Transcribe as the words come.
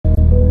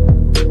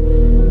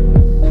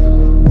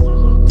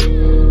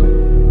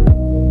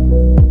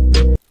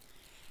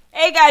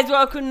guys,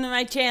 welcome to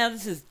my channel.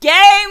 This is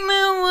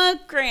Gaming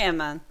with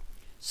Grandma.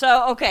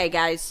 So, okay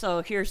guys,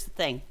 so here's the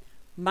thing.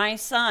 My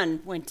son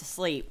went to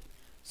sleep,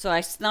 so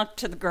I snuck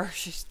to the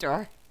grocery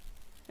store.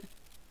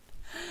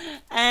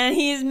 And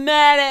he's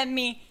mad at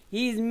me.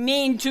 He's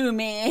mean to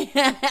me.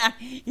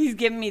 He's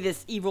giving me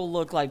this evil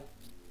look like,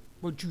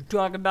 what you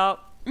talking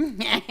about?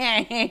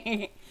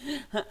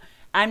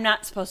 I'm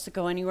not supposed to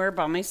go anywhere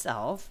by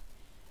myself.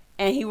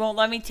 And he won't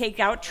let me take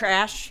out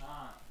trash.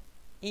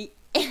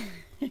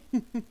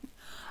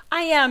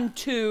 I am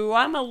too.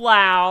 I'm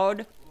allowed.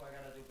 Ooh, I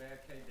gotta do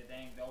barricade the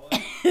dang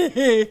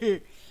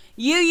door.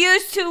 You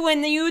used to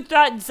when you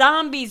thought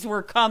zombies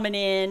were coming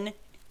in.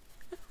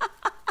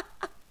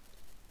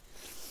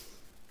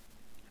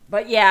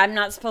 But yeah, I'm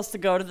not supposed to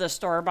go to the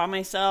store by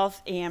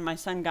myself. And my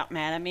son got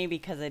mad at me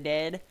because I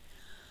did.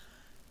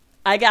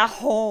 I got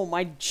home.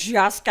 I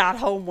just got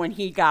home when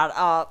he got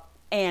up.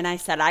 And I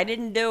said I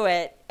didn't do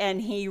it.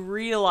 And he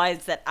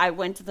realized that I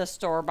went to the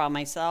store by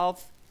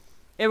myself.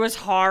 It was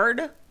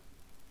hard.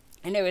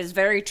 And it was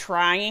very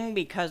trying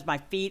because my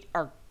feet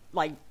are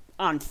like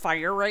on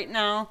fire right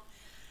now.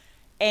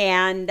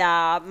 And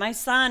my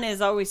son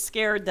is always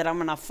scared that I'm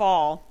going to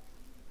fall.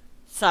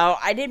 So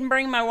I didn't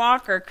bring my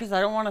walker because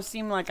I don't want to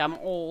seem like I'm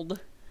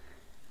old.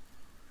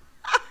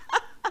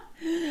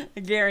 I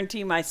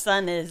guarantee my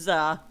son is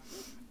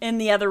in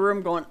the other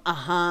room going,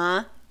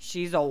 uh-huh,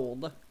 she's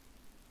old.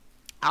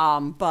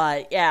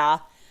 But yeah.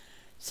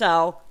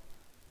 So,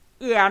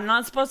 yeah, I'm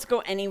not supposed to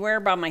go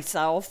anywhere by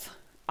myself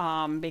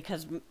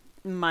because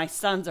my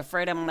son's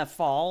afraid I'm going to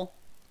fall.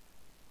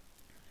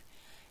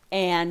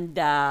 And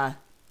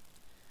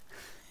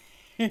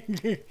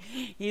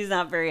he's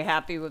not very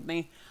happy with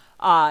me.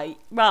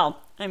 Well,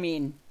 I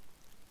mean,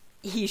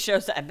 he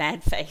shows a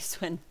mad face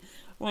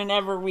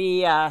whenever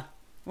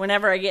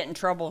I get in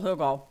trouble, he'll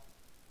go,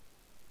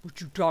 what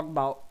you talking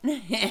about?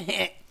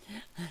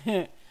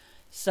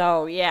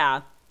 So,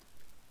 yeah.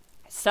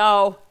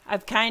 So,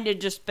 I've kind of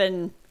just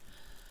been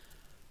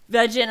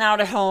vegging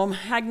out at home.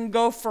 I can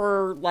go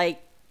for,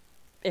 like,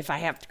 if I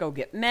have to go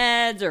get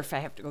meds or if I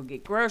have to go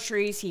get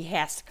groceries, he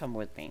has to come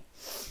with me.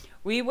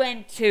 We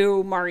went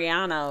to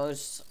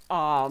Mariano's,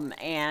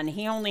 and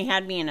he only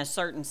had me in a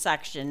certain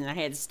section, and I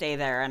had to stay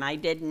there, and I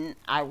didn't.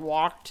 I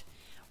walked,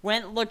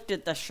 went, looked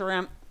at the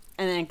shrimp,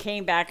 and then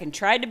came back and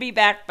tried to be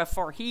back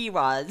before he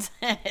was.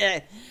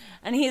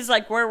 And he's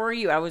like, where were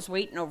you? I was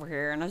waiting over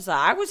here. And I was like,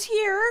 I was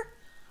here.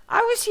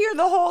 I was here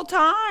the whole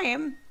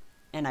time.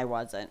 And I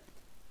wasn't.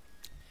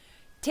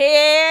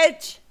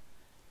 Tidge,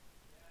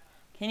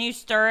 can you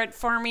stir it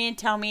for me and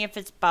tell me if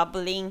it's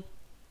bubbling?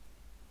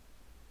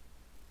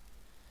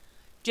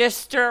 Just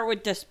stir it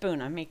with the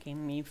spoon. I'm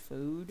making me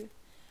food,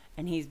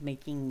 and he's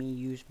making me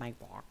use my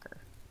walker.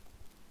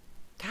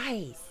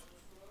 Guys.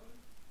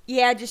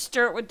 Yeah, just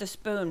stir it with the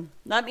spoon.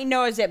 Let me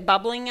know, is it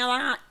bubbling a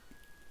lot?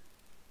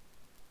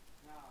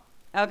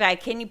 No. Okay,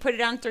 can you put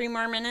it on 3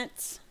 more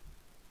minutes?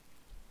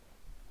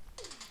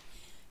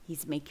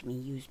 He's making me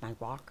use my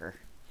walker,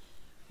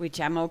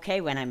 which I'm okay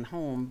when I'm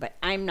home, but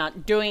I'm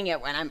not doing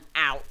it when I'm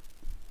out.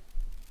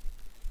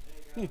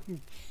 There you go.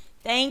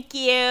 Thank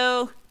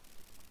you.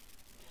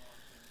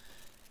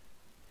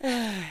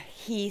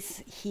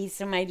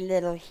 He's my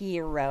little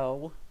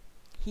hero.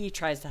 He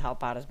tries to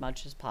help out as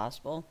much as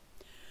possible.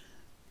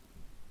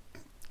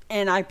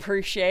 And I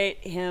appreciate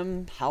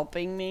him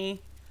helping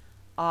me,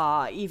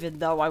 even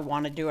though I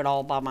want to do it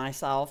all by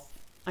myself.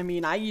 I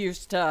mean, I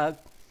used to,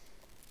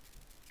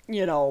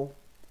 you know,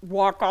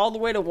 walk all the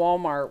way to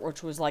Walmart,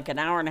 which was like an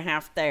hour and a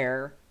half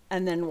there,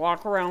 and then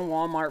walk around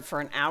Walmart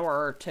for an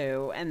hour or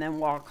 2, and then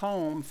walk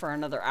home for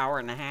another hour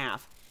and a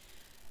half.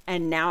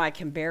 And now I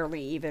can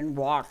barely even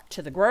walk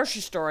to the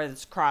grocery store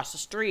that's across the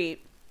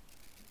street,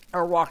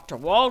 or walk to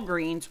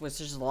Walgreens, which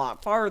is a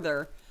lot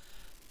farther.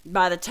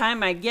 By the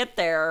time I get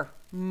there,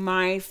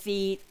 my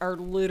feet are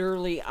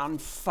literally on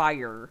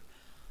fire.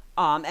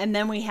 And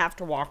then we have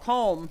to walk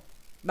home.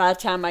 By the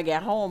time I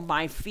get home,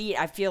 my feet,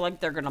 I feel like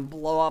they're going to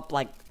blow up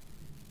like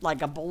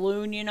a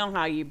balloon. You know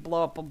how you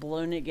blow up a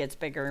balloon, it gets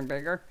bigger and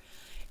bigger?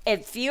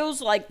 It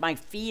feels like my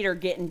feet are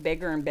getting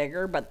bigger and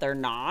bigger, but they're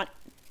not.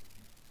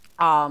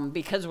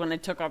 Because when I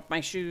took off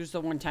my shoes the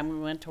one time we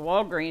went to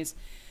Walgreens,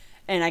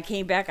 and I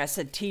came back, I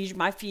said, Tej,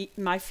 my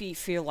feet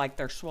feel like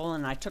they're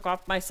swollen. I took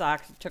off my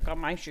socks, took off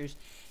my shoes.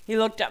 He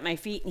looked at my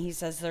feet and he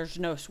says, there's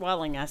no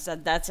swelling. I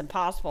said, that's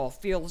impossible.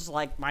 It feels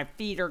like my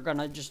feet are going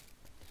to just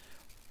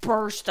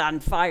burst on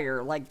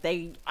fire. Like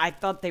I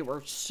thought they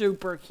were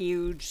super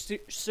huge,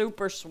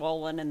 super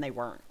swollen, and they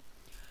weren't.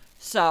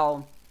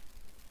 So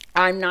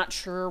I'm not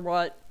sure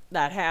what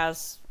that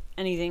has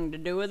anything to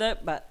do with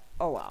it, but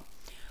oh well.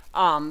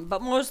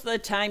 But most of the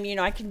time, you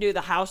know, I can do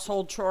the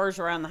household chores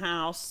around the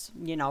house,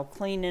 you know,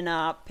 cleaning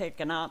up,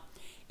 picking up,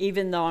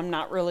 even though I'm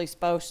not really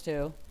supposed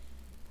to.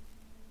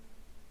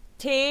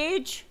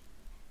 Tej,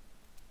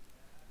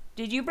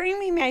 did you bring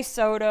me my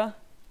soda?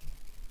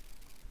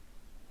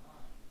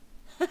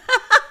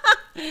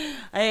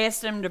 I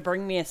asked him to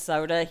bring me a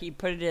soda. He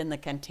put it in the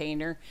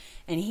container,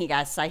 and he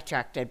got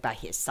sidetracked by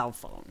his cell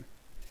phone.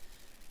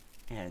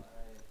 And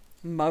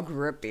mug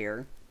root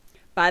beer.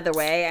 By the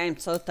way, I'm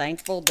so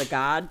thankful to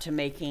God to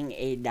making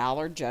a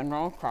Dollar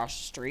General across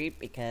the street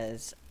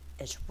because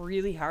it's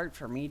really hard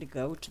for me to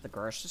go to the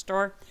grocery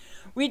store.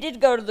 We did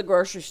go to the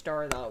grocery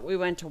store though. We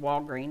went to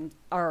Walgreens,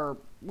 or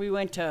we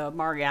went to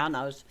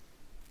Mariano's.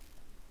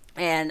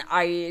 And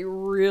I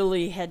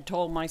really had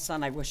told my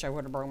son I wish I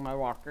would have brought my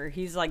walker.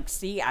 He's like,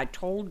 see, I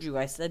told you.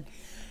 I said,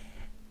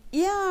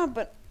 yeah,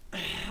 but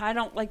I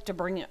don't like to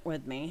bring it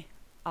with me.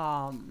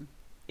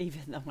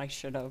 Even though I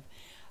should have.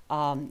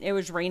 It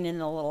was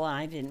raining a little and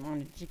I didn't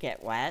want it to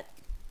get wet.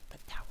 But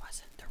that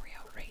wasn't the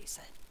real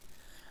reason.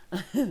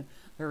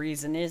 The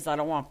reason is I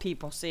don't want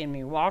people seeing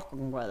me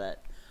walking with it.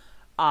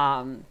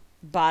 Yeah,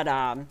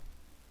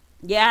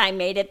 I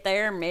made it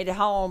there, made it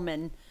home,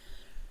 and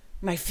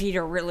my feet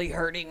are really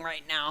hurting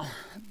right now.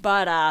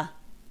 But,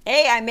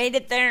 hey, I made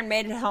it there and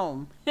made it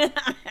home.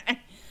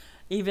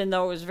 Even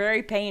though it was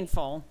very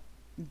painful.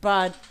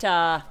 But,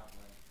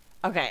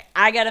 okay,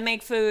 I gotta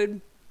make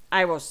food.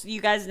 I will see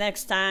you guys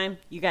next time.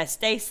 You guys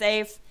stay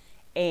safe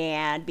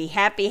and be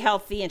happy,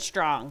 healthy, and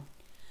strong.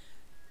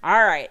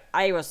 All right,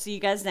 I will see you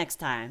guys next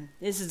time.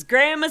 This is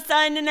Grandma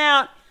signing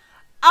out.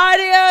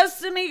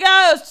 Adios,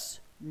 amigos.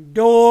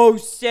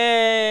 Doses.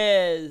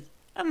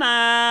 I'm out.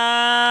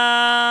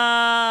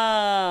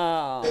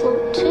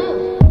 Too.